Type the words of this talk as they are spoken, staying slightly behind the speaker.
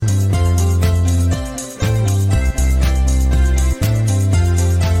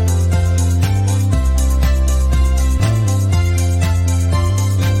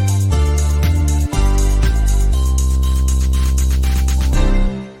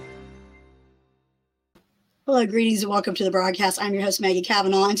Hello, greetings, and welcome to the broadcast. I'm your host, Maggie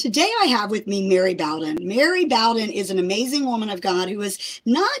Cavanaugh, and today I have with me Mary Bowden. Mary Bowden is an amazing woman of God who is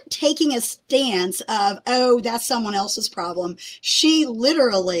not taking a stance of, oh, that's someone else's problem. She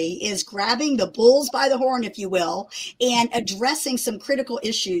literally is grabbing the bulls by the horn, if you will, and addressing some critical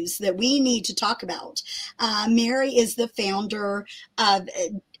issues that we need to talk about. Mary is the founder of,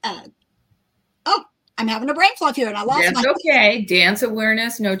 I'm having a brain fluff here, and I lost That's okay. Dance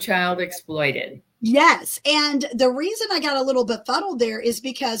Awareness, No Child Exploited. Yes. And the reason I got a little befuddled there is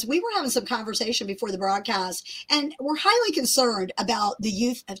because we were having some conversation before the broadcast, and we're highly concerned about the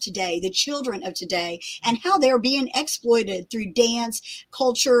youth of today, the children of today, and how they're being exploited through dance,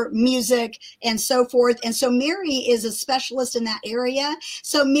 culture, music, and so forth. And so Mary is a specialist in that area.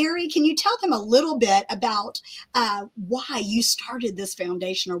 So Mary, can you tell them a little bit about why you started this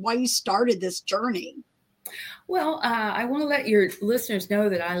foundation or why you started this journey? Well, I want to let your listeners know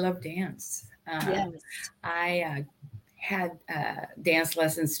that I love dance. Yes. I had dance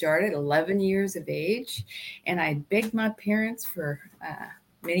lessons started at 11 years of age, and I begged my parents for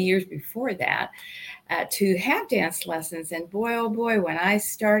many years before that to have dance lessons. And boy, oh boy, when I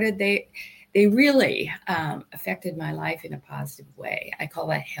started, they really affected my life in a positive way. I call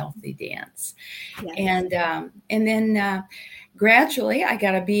that healthy dance. Yes. And then gradually, I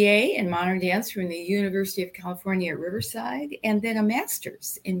got a BA in modern dance from the University of California at Riverside, and then a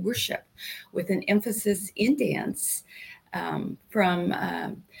master's in worship with an emphasis in dance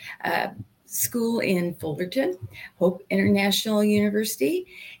from school in Fullerton, Hope International University.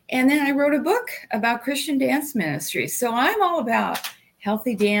 And then I wrote a book about Christian dance ministry. So I'm all about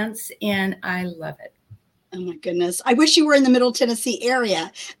healthy dance, and I love it. Oh my goodness. I wish you were in the Middle Tennessee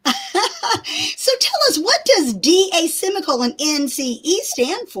area. So tell us, what does DA semicolon NCE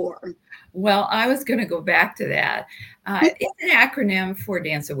stand for? Well, I was going to go back to that. It's an acronym for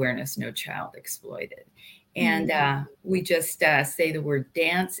Dance Awareness, No Child Exploited. And we just say the word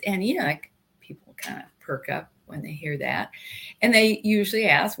dance, and, like people kind of perk up when they hear that. And they usually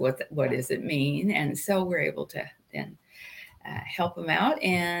ask, what does it mean? And so we're able to then help them out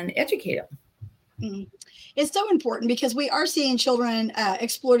and educate them. Mm-hmm. It's so important because we are seeing children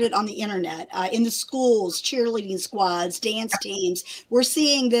exploited on the internet, in the schools, cheerleading squads, dance teams. We're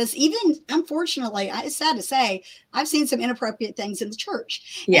seeing this even, unfortunately, it's sad to say, I've seen some inappropriate things in the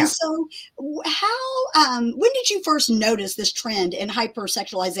church. Yeah. And so when did you first notice this trend in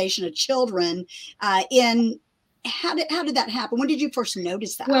hypersexualization of children how did that happen? When did you first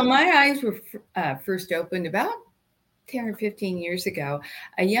notice that? Well, my eyes were first opened about 10 or 15 years ago.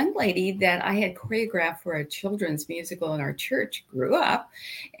 A young lady that I had choreographed for a children's musical in our church grew up,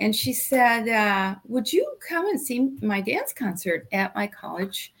 and she said, would you come and see my dance concert at my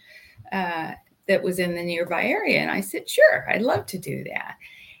college that was in the nearby area? And I said, sure, I'd love to do that.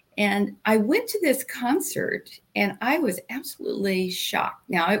 And I went to this concert, and I was absolutely shocked.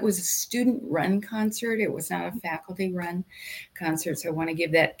 Now, it was a student-run concert. It was not a faculty-run concert, so I want to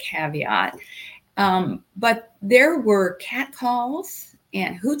give that caveat. But there were catcalls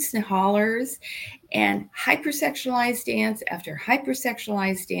and hoots and hollers and hypersexualized dance after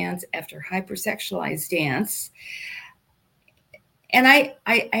hypersexualized dance after hypersexualized dance. And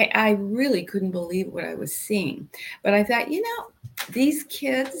I really couldn't believe what I was seeing. But I thought, these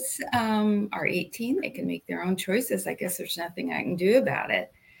kids are 18. They can make their own choices. I guess there's nothing I can do about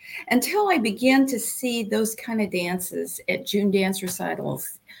it. Until I began to see those kind of dances at June dance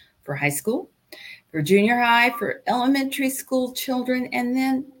recitals for high school, for junior high, for elementary school children, and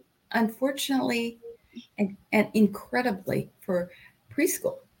then, unfortunately, and incredibly, for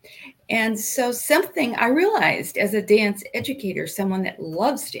preschool. And so something I realized as a dance educator, someone that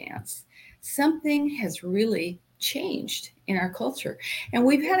loves dance, something has really changed in our culture. And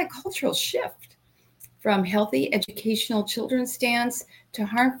we've had a cultural shift from healthy educational children's dance to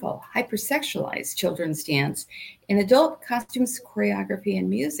harmful, hypersexualized children's dance in adult costumes, choreography, and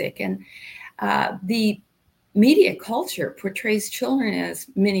music. And the media culture portrays children as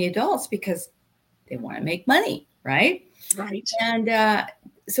mini adults because they want to make money, right? Right. And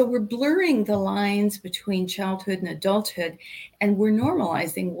so we're blurring the lines between childhood and adulthood, and we're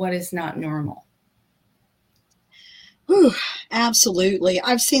normalizing what is not normal. Ooh, absolutely.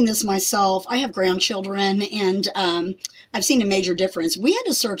 I've seen this myself. I have grandchildren, and I've seen a major difference. We had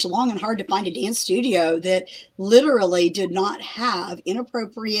to search long and hard to find a dance studio that literally did not have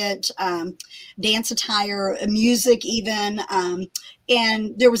inappropriate dance attire, music even.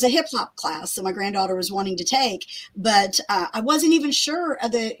 And there was a hip hop class that my granddaughter was wanting to take, but I wasn't even sure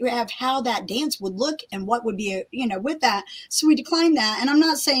of how that dance would look and what would be, with that. So we declined that. And I'm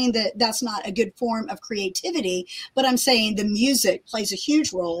not saying that that's not a good form of creativity, but I'm saying the music plays a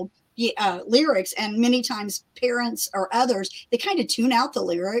huge role. lyrics, and many times parents or others, they kind of tune out the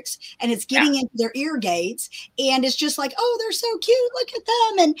lyrics, and it's getting into their ear gates, and it's just like, oh, they're so cute, look at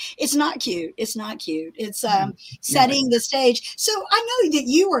them. And it's not cute. It's not cute. It's setting the stage. So I know that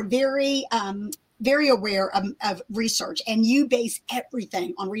you are very aware of research, and you base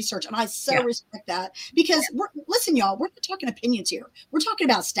everything on research. And I so respect that, because listen, y'all, we're not talking opinions here. We're talking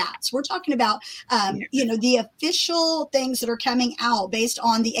about stats. We're talking about, the official things that are coming out based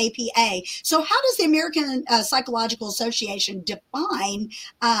on the APA. So how does the American Psychological Association define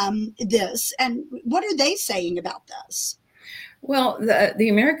this? And what are they saying about this? Well, the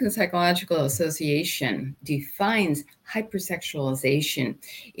American Psychological Association defines hypersexualization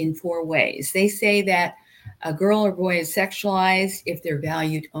in 4 ways. They say that a girl or boy is sexualized if they're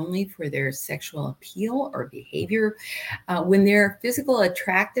valued only for their sexual appeal or behavior, when their physical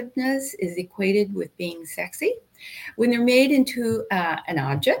attractiveness is equated with being sexy, when they're made into an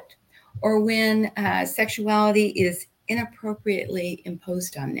object, or when sexuality is inappropriately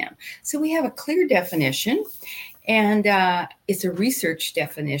imposed on them. So we have a clear definition. And it's a research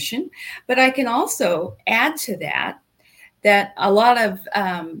definition, but I can also add to that a lot of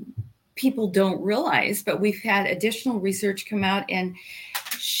people don't realize, but we've had additional research come out and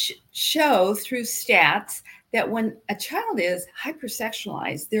show through stats that when a child is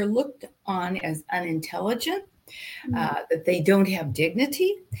hypersexualized, they're looked on as unintelligent, that they don't have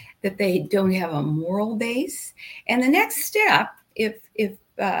dignity, that they don't have a moral base. And the next step, if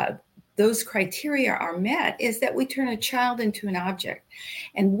those criteria are met, is that we turn a child into an object.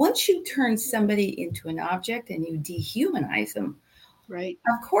 And once you turn somebody into an object and you dehumanize them, right,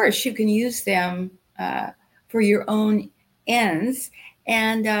 of course you can use them for your own ends.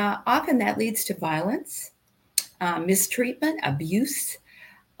 And often that leads to violence, mistreatment, abuse,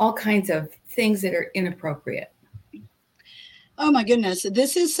 all kinds of things that are inappropriate. Oh my goodness.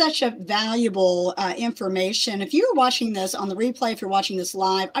 This is such a valuable information. If you're watching this on the replay, if you're watching this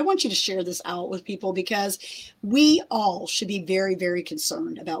live, I want you to share this out with people, because we all should be very, very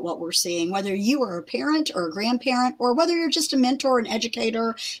concerned about what we're seeing, whether you are a parent or a grandparent, or whether you're just a mentor, an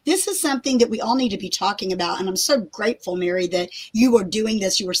educator. This is something that we all need to be talking about. And I'm so grateful, Mary, that you are doing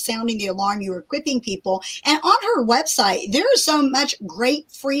this. You are sounding the alarm. You are equipping people. And on her website, there is so much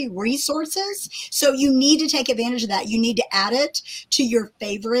great free resources. So you need to take advantage of that. You need to add it to your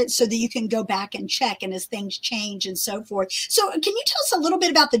favorites so that you can go back and check, and as things change and so forth. So can you tell us a little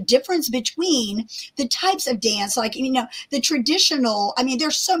bit about the difference between the types of dance, like, the traditional? I mean,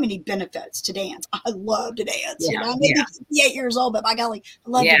 there's so many benefits to dance. I love to dance. I'm maybe 58 years old, but by golly, I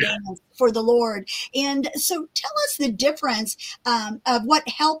love to dance for the Lord. And so tell us the difference of what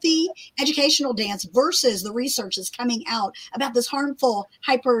healthy educational dance versus the research that's coming out about this harmful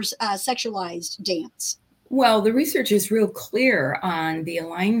hyper-sexualized dance. Well, the research is real clear on the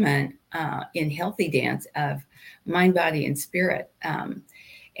alignment in healthy dance of mind, body, and spirit.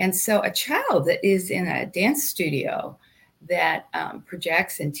 And so a child that is in a dance studio that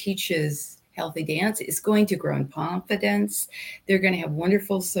projects and teaches healthy dance is going to grow in confidence. They're going to have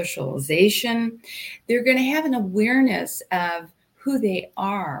wonderful socialization. They're going to have an awareness of who they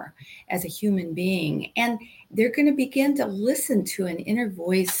are as a human being. And they're going to begin to listen to an inner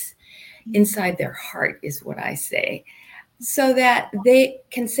voice inside their heart, is what I say, so that they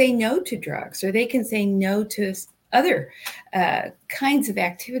can say no to drugs, or they can say no to other kinds of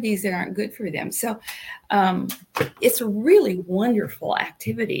activities that aren't good for them. So it's a really wonderful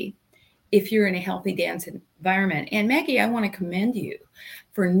activity if you're in a healthy dance environment. And Maggie, I want to commend you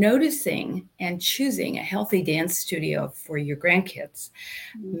for noticing and choosing a healthy dance studio for your grandkids.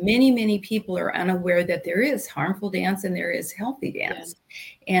 Many, many people are unaware that there is harmful dance and there is healthy dance.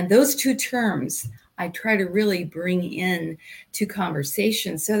 And those two terms I try to really bring in to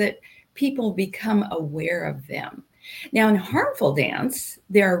conversation so that people become aware of them. Now, in harmful dance,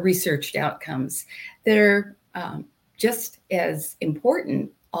 there are researched outcomes that are just as important,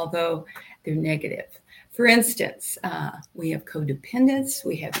 although they're negative. For instance, we have codependence,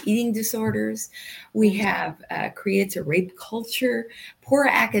 we have eating disorders, we have creates a rape culture, poor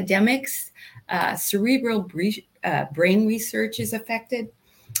academics, cerebral brain research is affected,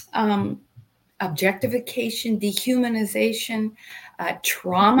 objectification, dehumanization,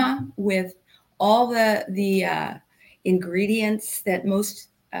 trauma with all the ingredients that most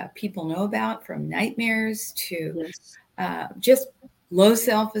people know about, from nightmares to just low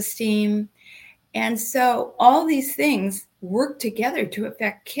self-esteem. And so all these things work together to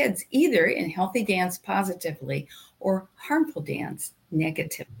affect kids either in healthy dance positively or harmful dance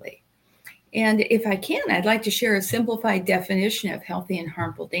negatively. And if I can, I'd like to share a simplified definition of healthy and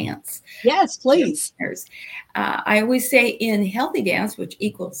harmful dance. Yes, please. I always say in healthy dance, which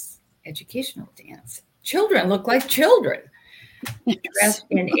equals educational dance. Children look like children, dressed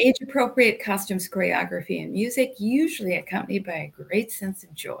in age-appropriate costumes, choreography, and music, usually accompanied by a great sense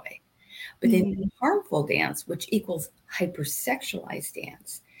of joy. But in harmful dance, which equals hypersexualized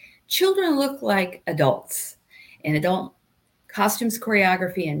dance, children look like adults in adult costumes,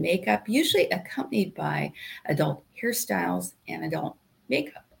 choreography, and makeup, usually accompanied by adult hairstyles and adult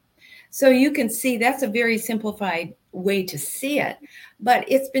makeup. So you can see that's a very simplified way to see it, but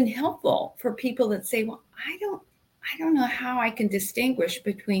it's been helpful for people that say, well, I don't know how I can distinguish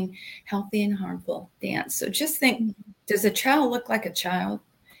between healthy and harmful dance. So just think, does a child look like a child?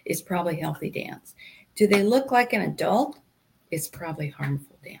 It's probably healthy dance. Do they look like an adult? It's probably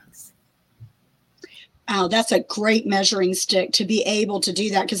harmful dance. Wow, that's a great measuring stick to be able to do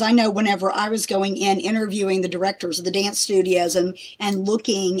that. Because I know whenever I was going in interviewing the directors of the dance studios and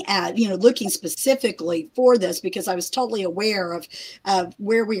looking at, looking specifically for this, because I was totally aware of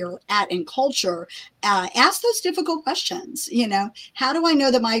where we are at in culture, ask those difficult questions. How do I know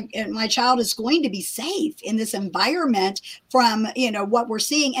that my child is going to be safe in this environment from, what we're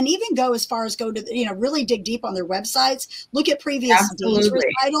seeing, and even go as far as go to, really dig deep on their websites, look at previous dance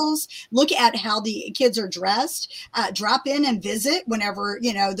recitals, look at how the kids are dressed, drop in and visit whenever,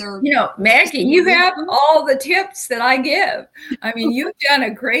 they're, Maggie, you have all the tips that I give. I mean, you've done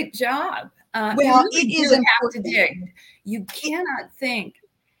a great job. Well, it is important. Have to dig. You cannot think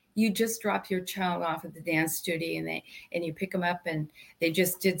you just drop your child off at the dance studio and you pick them up and they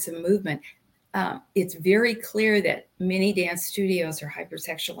just did some movement. It's very clear that many dance studios are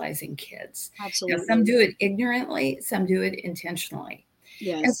hypersexualizing kids. Absolutely. Now, some do it ignorantly, some do it intentionally.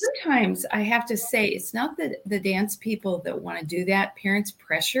 Yes. And sometimes I have to say, it's not the dance people that want to do that. Parents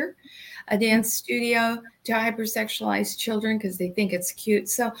pressure a dance studio to hypersexualize children because they think it's cute.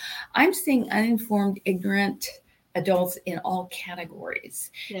 So I'm seeing uninformed, ignorant adults in all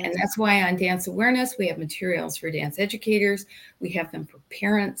categories. Yes. And that's why on Dance Awareness, we have materials for dance educators. We have them for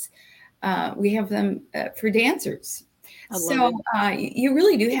parents. We have them for dancers. So you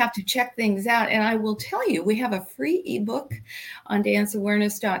really do have to check things out. And I will tell you, we have a free ebook on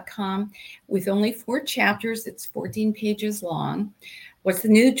danceawareness.com with only 4 chapters. It's 14 pages long. What's the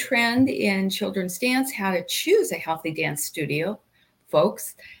new trend in children's dance? How to choose a healthy dance studio,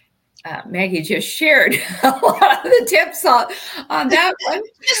 folks. Maggie just shared a lot of the tips on that one.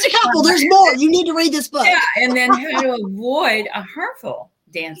 Just a couple. There's more. You need to read this book. Yeah, and then how to avoid a harmful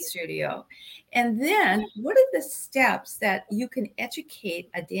dance studio. And then what are the steps that you can educate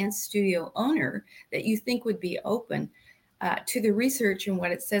a dance studio owner that you think would be open to the research and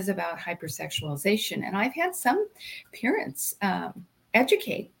what it says about hypersexualization? And I've had some parents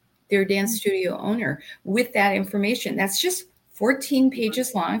educate their dance studio owner with that information. That's just 14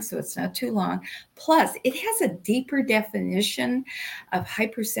 pages long, so it's not too long. Plus, it has a deeper definition of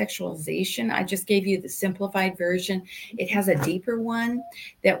hypersexualization. I just gave you the simplified version. It has a deeper one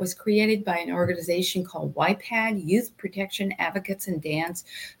that was created by an organization called YPAD, Youth Protection Advocates in Dance,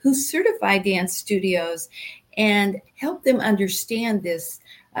 who certify dance studios and help them understand this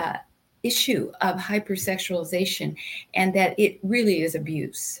issue of hypersexualization and that it really is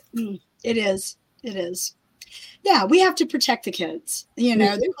abuse. It is. It is. Yeah, we have to protect the kids.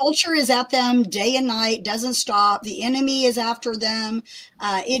 The culture is at them day and night, doesn't stop. The enemy is after them.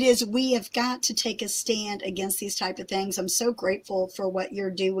 We have got to take a stand against these type of things. I'm so grateful for what you're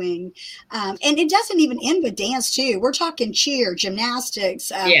doing. And it doesn't even end with dance too. We're talking cheer,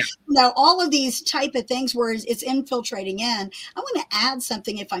 gymnastics, all of these type of things where it's infiltrating in. I want to add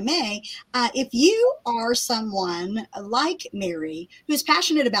something, if I may. If you are someone like Mary, who's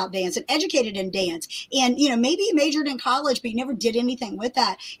passionate about dance and educated in dance, and, maybe you majored in college, but you never did anything with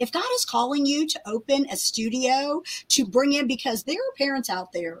that. If God is calling you to open a studio, to bring in, because there are parents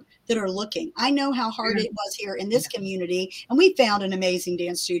out there that are looking. I know how hard it was here in this community, and we found an amazing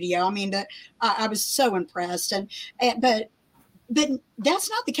dance studio. I mean, I was so impressed, but that's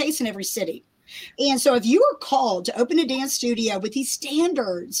not the case in every city. And so if you are called to open a dance studio with these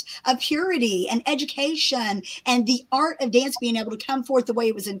standards of purity and education and the art of dance being able to come forth the way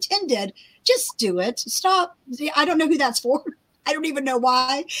it was intended, just do it. Stop. I don't know who that's for. I don't even know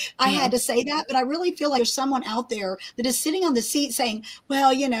why I had to say that, but I really feel like there's someone out there that is sitting on the seat saying,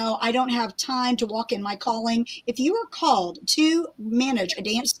 well, I don't have time to walk in my calling. If you are called to manage a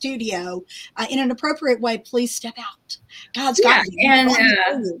dance studio in an appropriate way, please step out. God's got you. And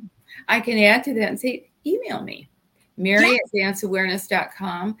I can add to that and say, email me,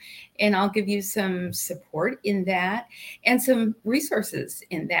 Mary@danceawareness.com, and I'll give you some support in that and some resources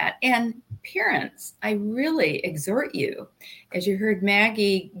in that. And parents, I really exhort you, as you heard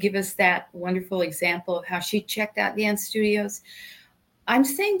Maggie give us that wonderful example of how she checked out dance studios. I'm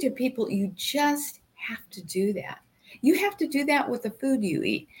saying to people, you just have to do that. You have to do that with the food you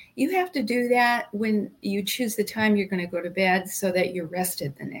eat. You have to do that when you choose the time you're going to go to bed so that you're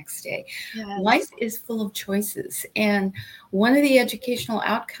rested the next day. Yes. Life is full of choices. And one of the educational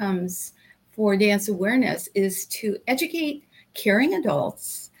outcomes for dance awareness is to educate caring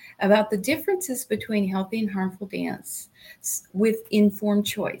adults about the differences between healthy and harmful dance with informed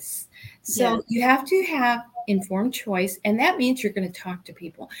choice. So Yes. you have to have informed choice, and that means you're going to talk to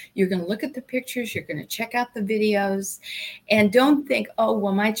people. You're going to look at the pictures, you're going to check out the videos, and don't think, oh,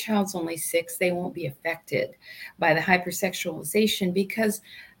 well, my child's only 6, they won't be affected by the hypersexualization, because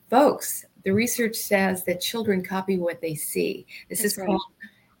folks, the research says that children copy what they see. This is called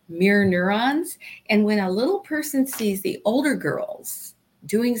mirror neurons. And when a little person sees the older girls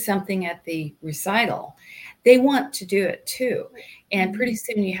doing something at the recital, they want to do it too. And pretty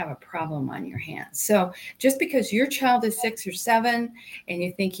soon you have a problem on your hands. So just because your child is 6 or 7 and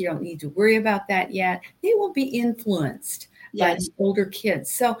you think you don't need to worry about that yet, they will be influenced by the older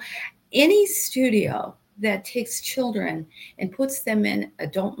kids. So any studio that takes children and puts them in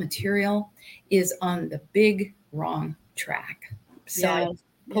adult material is on the big wrong track. So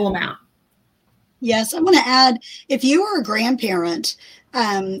pull them out. Yes, I want to add, if you are a grandparent,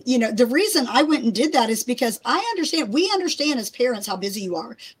 the reason I went and did that is because we understand as parents how busy you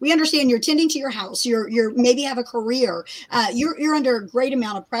are. We understand you're tending to your house. You're maybe have a career. You're under a great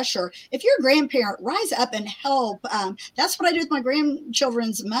amount of pressure. If you're a grandparent, rise up and help. That's what I did with my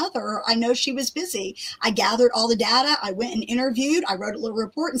grandchildren's mother. I know she was busy. I gathered all the data. I went and interviewed. I wrote a little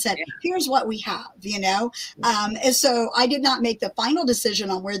report and said, here's what we have, and so I did not make the final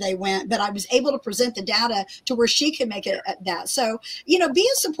decision on where they went, but I was able to present the data to where she could make it that. So, be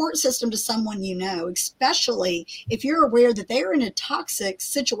a support system to someone, especially if you're aware that they're in a toxic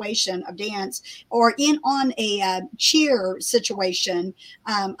situation of dance or on a cheer situation.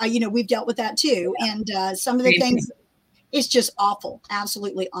 We've dealt with that too. And some of the things, it's just awful.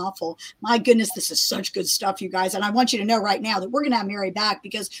 Absolutely awful. My goodness, this is such good stuff, you guys. And I want you to know right now that we're going to have Mary back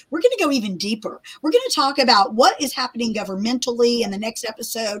because we're going to go even deeper. We're going to talk about what is happening governmentally in the next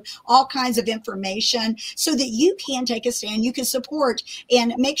episode, all kinds of information so that you can take a stand, you can support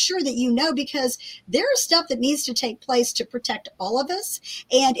and make sure that because there is stuff that needs to take place to protect all of us.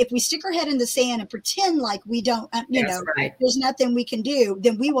 And if we stick our head in the sand and pretend like we don't, there's nothing we can do,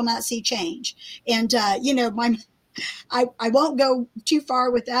 then we will not see change. And, I won't go too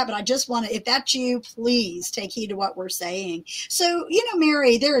far with that, but I just want to, if that's you, please take heed to what we're saying. So,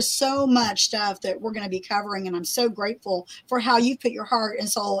 Mary, there is so much stuff that we're going to be covering, and I'm so grateful for how you put your heart and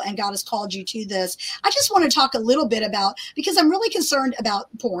soul and God has called you to this. I just want to talk a little bit about, because I'm really concerned about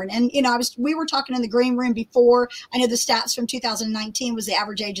porn. And, we were talking in the green room before. I know the stats from 2019 was the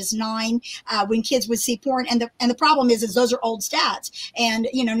average age is 9 when kids would see porn. And the problem is those are old stats. And,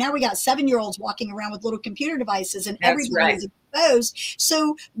 now we got 7-year-olds walking around with little computer devices and everybody is exposed.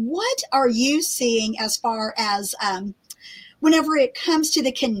 So what are you seeing as far as whenever it comes to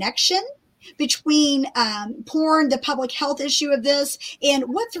the connection between porn, the public health issue of this, and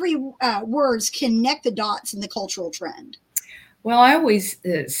what 3 words connect the dots in the cultural trend? Well, I always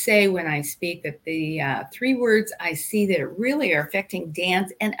say when I speak that the 3 words I see that really are affecting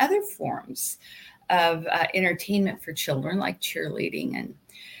dance and other forms of entertainment for children, like cheerleading and,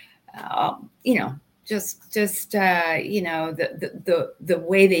 the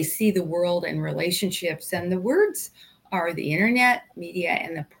way they see the world and relationships. And the words are the internet, media,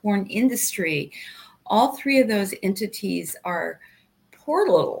 and the porn industry. All 3 of those entities are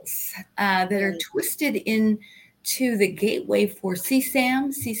portals that are twisted into the gateway for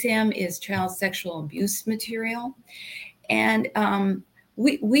CSAM. CSAM is child sexual abuse material. And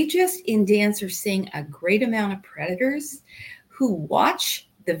we just in dance are seeing a great amount of predators who watch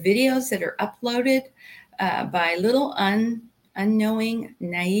the videos that are uploaded by little unknowing,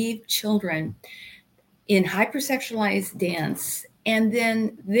 naive children in hypersexualized dance. And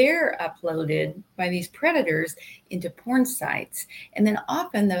then they're uploaded by these predators into porn sites. And then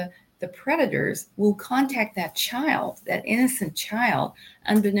often the predators will contact that child, that innocent child,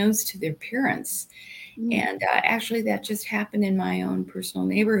 unbeknownst to their parents. And actually, that just happened in my own personal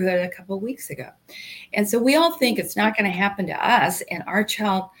neighborhood a couple of weeks ago. And so we all think it's not going to happen to us, and our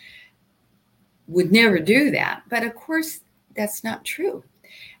child would never do that. But of course, that's not true.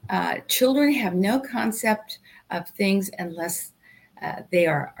 Children have no concept of things unless they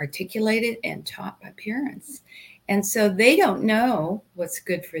are articulated and taught by parents. And so they don't know what's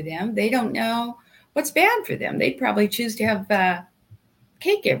good for them. They don't know what's bad for them. They'd probably choose to have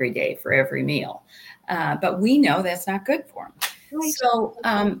cake every day for every meal. But we know that's not good for them. Right. So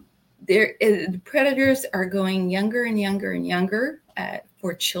the predators are going younger and younger and younger.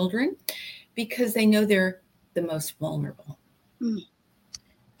 for children because they know they're the most vulnerable. Mm.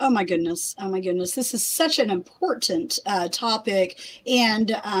 Oh my goodness. Oh my goodness. This is such an important topic.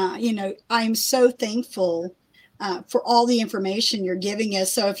 And, I'm so thankful for all the information you're giving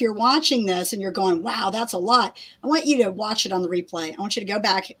us. So if you're watching this and you're going, wow, that's a lot, I want you to watch it on the replay. I want you to go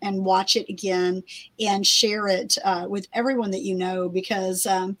back and watch it again and share it with everyone that you know, because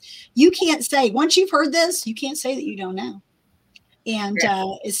you can't say, once you've heard this, you can't say that you don't know. And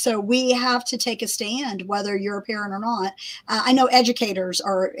so we have to take a stand, whether you're a parent or not. I know educators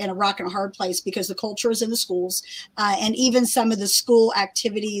are in a rock and a hard place because the culture is in the schools, and even some of the school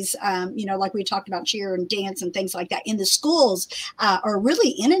activities, like we talked about cheer and dance and things like that in the schools are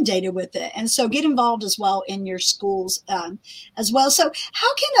really inundated with it. And so get involved as well in your schools as well. So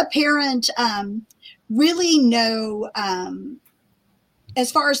how can a parent really know as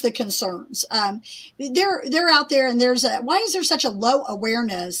far as the concerns, they're out there, and why is there such a low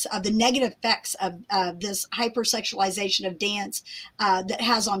awareness of the negative effects of this hypersexualization of dance that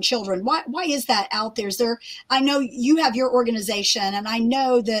has on children? Why is that out there? I know you have your organization, and I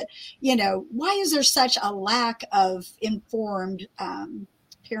know that, why is there such a lack of informed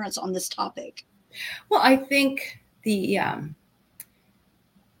parents on this topic? Well, I think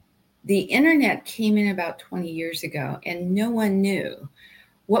the internet came in about 20 years ago, and no one knew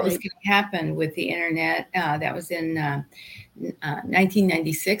what was going to happen with the internet. That was in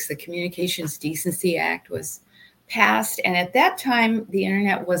 1996. The Communications Decency Act was passed. And at that time, the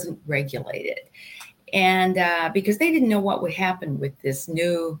internet wasn't regulated. And because they didn't know what would happen with this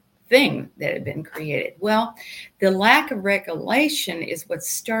new thing that had been created. Well, the lack of regulation is what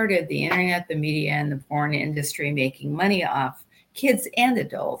started the internet, the media, and the porn industry making money off kids and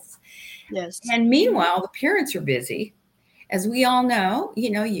adults. Yes. And meanwhile, the parents are busy. As we all know,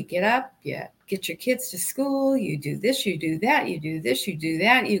 you get up, you get your kids to school, you do this, you do that, you do this, you do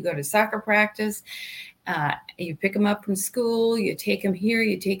that, you go to soccer practice, you pick them up from school, you take them here,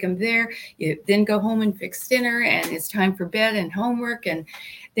 you take them there, you then go home and fix dinner, and it's time for bed and homework, and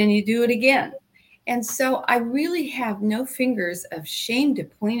then you do it again. And so I really have no fingers of shame to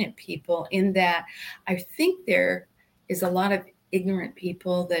point at people in that I think there is a lot of ignorant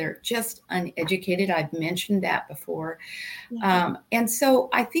people that are just uneducated. I've mentioned that before. And so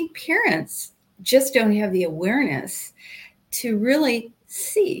I think parents just don't have the awareness to really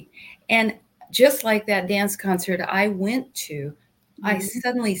see. And just like that dance concert I went to, I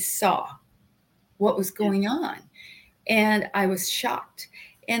suddenly saw what was going on, and I was shocked.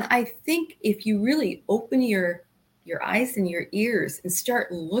 And I think if you really open your eyes and your ears and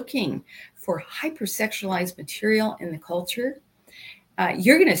start looking for hypersexualized material in the culture,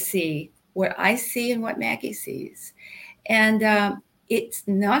 you're going to see what I see and what Maggie sees. And it's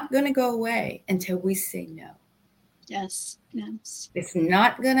not going to go away until we say no. Yes. It's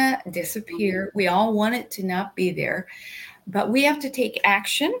not going to disappear. We all want it to not be there, but we have to take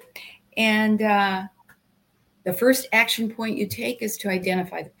action. And the first action point you take is to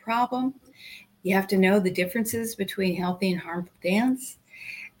identify the problem. You have to know the differences between healthy and harmful dance.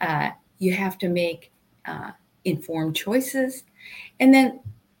 You have to make informed choices. And then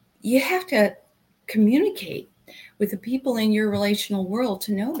you have to communicate with the people in your relational world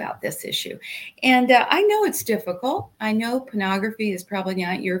to know about this issue. And I know it's difficult. I know pornography is probably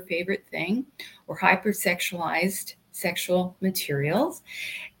not your favorite thing, or hypersexualized sexual materials.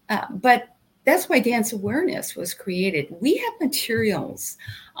 But that's why Dance Awareness was created. We have materials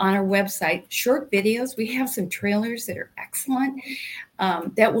on our website, short videos. We have some trailers that are excellent,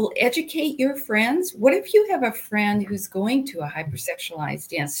 that will educate your friends. What if you have a friend who's going to a hypersexualized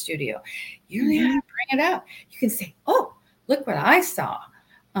dance studio? You don't have to bring it up. You can say, oh, look what I saw.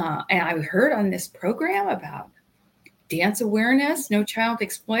 And I heard on this program about dance awareness, no child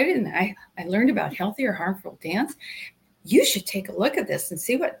exploited, and I learned about healthy or harmful dance. You should take a look at this and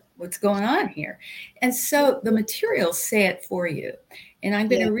see what's going on here. And so the materials say it for you. And I'm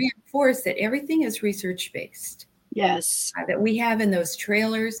going to reinforce that everything is research-based. Yes. That we have in those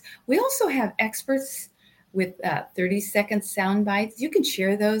trailers. We also have experts with 30-second sound bites. You can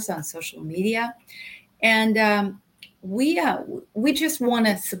share those on social media. And we just want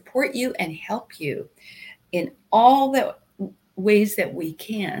to support you and help you in all the ways that we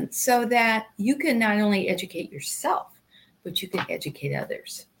can, so that you can not only educate yourself, but you can educate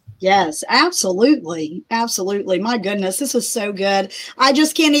others. Yes, absolutely. Absolutely. My goodness, this was so good. I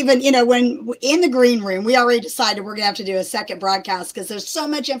just can't even, when in the green room, we already decided we're going to have to do a second broadcast because there's so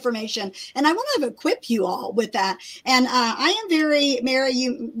much information and I want to equip you all with that. And I am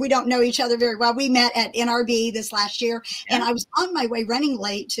Mary, we don't know each other very well. We met at NRB this last year and I was on my way running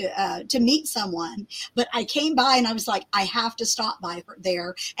late to meet someone, but I came by and I was like, I have to stop by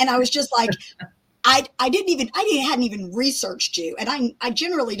there. And I was just like, I hadn't even researched you. And I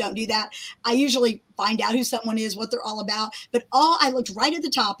generally don't do that. I usually find out who someone is, what they're all about. But I looked right at the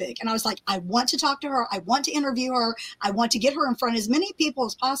topic and I was like, I want to talk to her. I want to interview her. I want to get her in front of as many people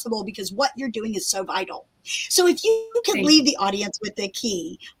as possible because what you're doing is so vital. So if you could leave the audience with the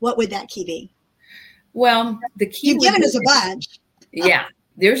key, what would that key be? Well, the key You've given us a bunch. Yeah.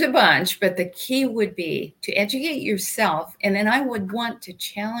 There's a bunch, but the key would be to educate yourself. And then I would want to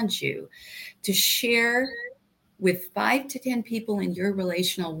challenge you to share with 5 to 10 people in your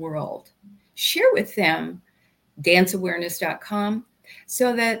relational world. Share with them danceawareness.com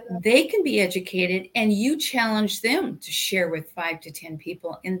so that they can be educated and you challenge them to share with 5 to 10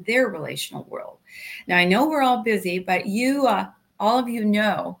 people in their relational world. Now, I know we're all busy, but you, all of you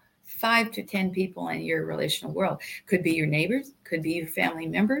know, 5 to 10 people in your relational world. Could be your neighbors, could be your family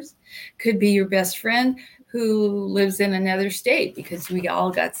members, could be your best friend who lives in another state because we all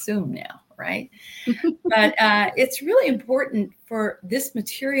got Zoom now, right? But it's really important for this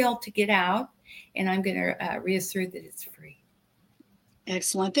material to get out. And I'm going to reassert that it's free.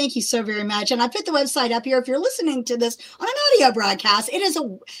 Excellent. Thank you so very much. And I put the website up here. If you're listening to this on an audio broadcast, it is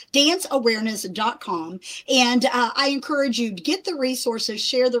danceawareness.com. And I encourage you to get the resources,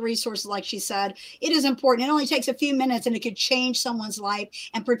 share the resources. Like she said, it is important. It only takes a few minutes and it could change someone's life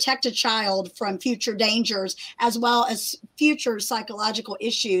and protect a child from future dangers, as well as future psychological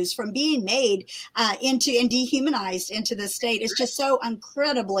issues from being made into and dehumanized into this state. It's just so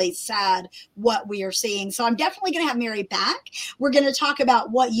incredibly sad what we are seeing. So I'm definitely going to have Mary back. We're going to talk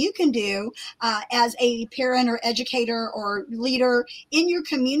about what you can do as a parent or educator or leader in your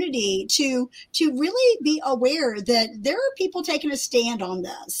community to really be aware that there are people taking a stand on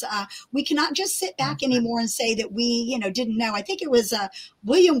this. We cannot just sit back anymore and say that we, didn't know. I think it was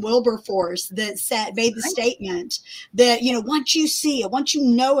William Wilberforce that made the statement that, once you see it, once you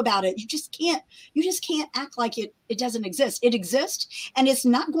know about it, you just can't act like it doesn't exist. It exists and it's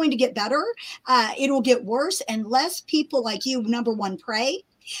not going to get better. It'll get worse unless people like you, number one, pray,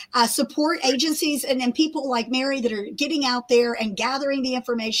 support agencies and people like Mary that are getting out there and gathering the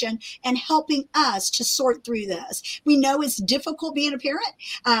information and helping us to sort through this. We know it's difficult being a parent.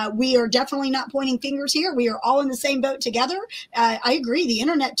 We are definitely not pointing fingers here. We are all in the same boat together. I agree. The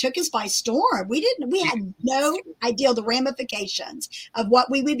internet took us by storm. We had no idea the ramifications of what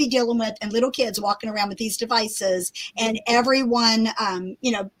we would be dealing with and little kids walking around with these devices and everyone,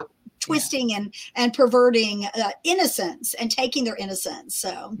 twisting and perverting innocence and taking their innocence.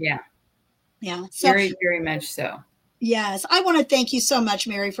 So yeah. So, very, very much so. Yes. I want to thank you so much,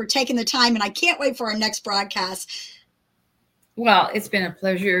 Mary, for taking the time. And I can't wait for our next broadcast. Well, it's been a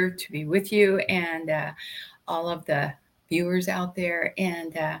pleasure to be with you and all of the viewers out there.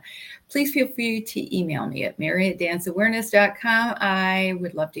 And please feel free to email me at mary@danceawareness.com. I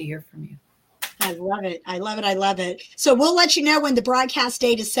would love to hear from you. I love it. I love it. I love it. So we'll let you know when the broadcast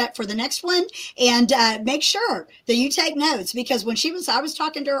date is set for the next one, and make sure that you take notes, because when I was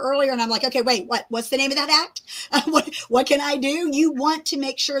talking to her earlier and I'm like, okay, wait, what's the name of that act? What can I do? You want to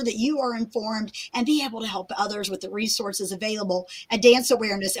make sure that you are informed and be able to help others with the resources available at Dance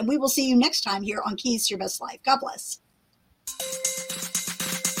Awareness. And we will see you next time here on Keys to Your Best Life. God bless.